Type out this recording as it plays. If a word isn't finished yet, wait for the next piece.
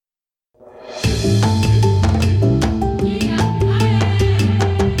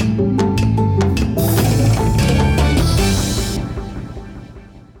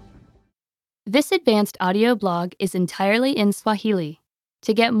This advanced audio blog is entirely in Swahili.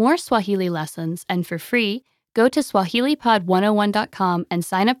 To get more Swahili lessons and for free, go to SwahiliPod101.com and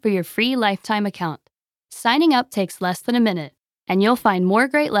sign up for your free lifetime account. Signing up takes less than a minute, and you'll find more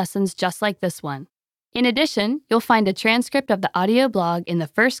great lessons just like this one. In addition, you'll find a transcript of the audio blog in the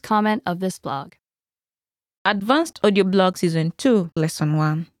first comment of this blog. Advanced Audio Blog Season 2, Lesson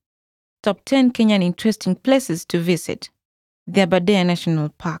 1. Top 10 Kenyan Interesting Places to Visit. The Aberdare National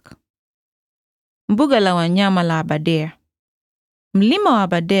Park. Mbuga la Wanyama la Aberdare. Mlima wa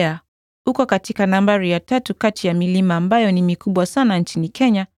Aberdare uko katika nambari ya 3 kati ya milima ambayo ni mikubwa sana nchini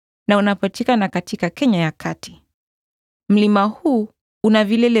Kenya na unapatikana katika Kenya ya kati. Mlima huu una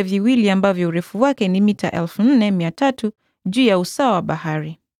vilele viwili ambavyo urefu wake ni mita 4,300 juu ya usawa wa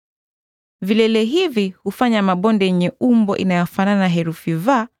bahari. Vilele hivi hufanya mabonde yenye umbo inayofanana herufi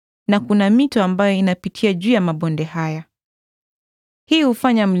V na kuna mito ambayo inapitia juu ya mabonde haya. Hii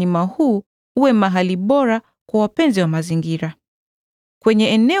hufanya mlima huu uwe mahali bora kwa wapenzi wa mazingira. Kwenye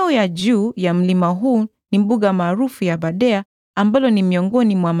eneo ya juu ya mlima huu ni mbuga maarufu ya Aberdare ambalo ni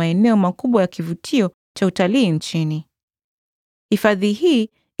miongoni mwa maeneo makubwa ya kivutio cha utalii nchini. Hifadhi hii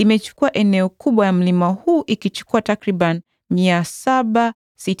imechukua eneo kubwa ya mlima huu ikichukua takriban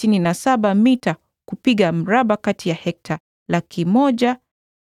 767 mita kupiga mraba kati ya hekta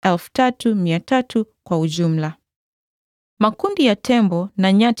 103,300 kwa ujumla. Makundi ya tembo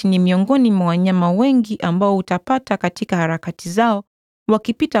na nyati ni miongoni mwa wanyama wengi ambao utapata katika harakati zao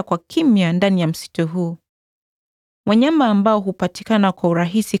wakipita kwa kimya ndani ya msitu huu. Wanyama ambao hupatikana kwa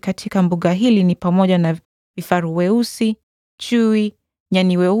urahisi katika mbuga hili ni pamoja na vifaru weusi, chui,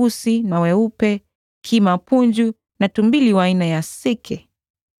 nyani weusi na weupe, kima punju na tumbili wa aina ya sike.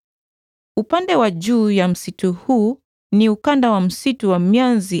 Upande wa juu ya msitu huu ni ukanda wa msitu wa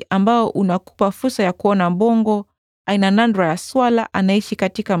mianzi ambao unakupa fursa ya kuona bongo, aina nandra ya swala anaishi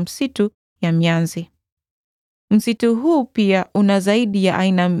katika msitu ya mianzi. Msitu huu pia una zaidi ya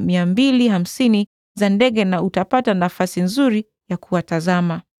aina 250 za ndege na utapata nafasi nzuri ya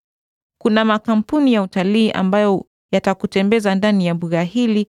kuwatazama. Kuna makampuni ya utalii ambayo yatakutembeza ndani ya mbuga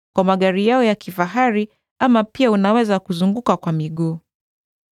hili kwa magari yao ya kifahari ama pia unaweza kuzunguka kwa miguu.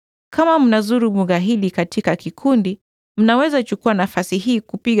 Kama mnazuru mbuga hili katika kikundi, mnaweza chukua nafasi hii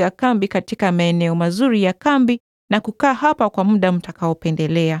kupiga kambi katika maeneo mazuri ya kambi na kukaa hapa kwa muda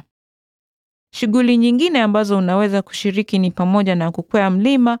mtakaopendelea. Shughuli nyingine ambazo unaweza kushiriki ni pamoja na kukwea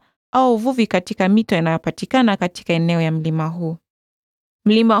mlima au uvuvi katika mito inayopatikana katika eneo ya mlima huu.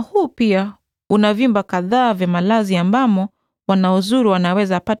 Mlima huu pia una vyumba kadhaa vya malazi ambamo wanaozuru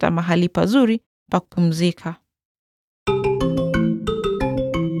wanaweza pata mahali pazuri pa kupumzika.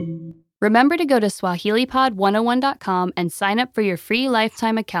 Remember to go to SwahiliPod101.com and sign up for your free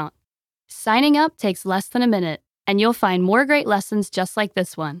lifetime account. Signing up takes less than a minute, and you'll find more great lessons just like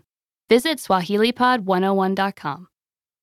this one. Visit SwahiliPod101.com.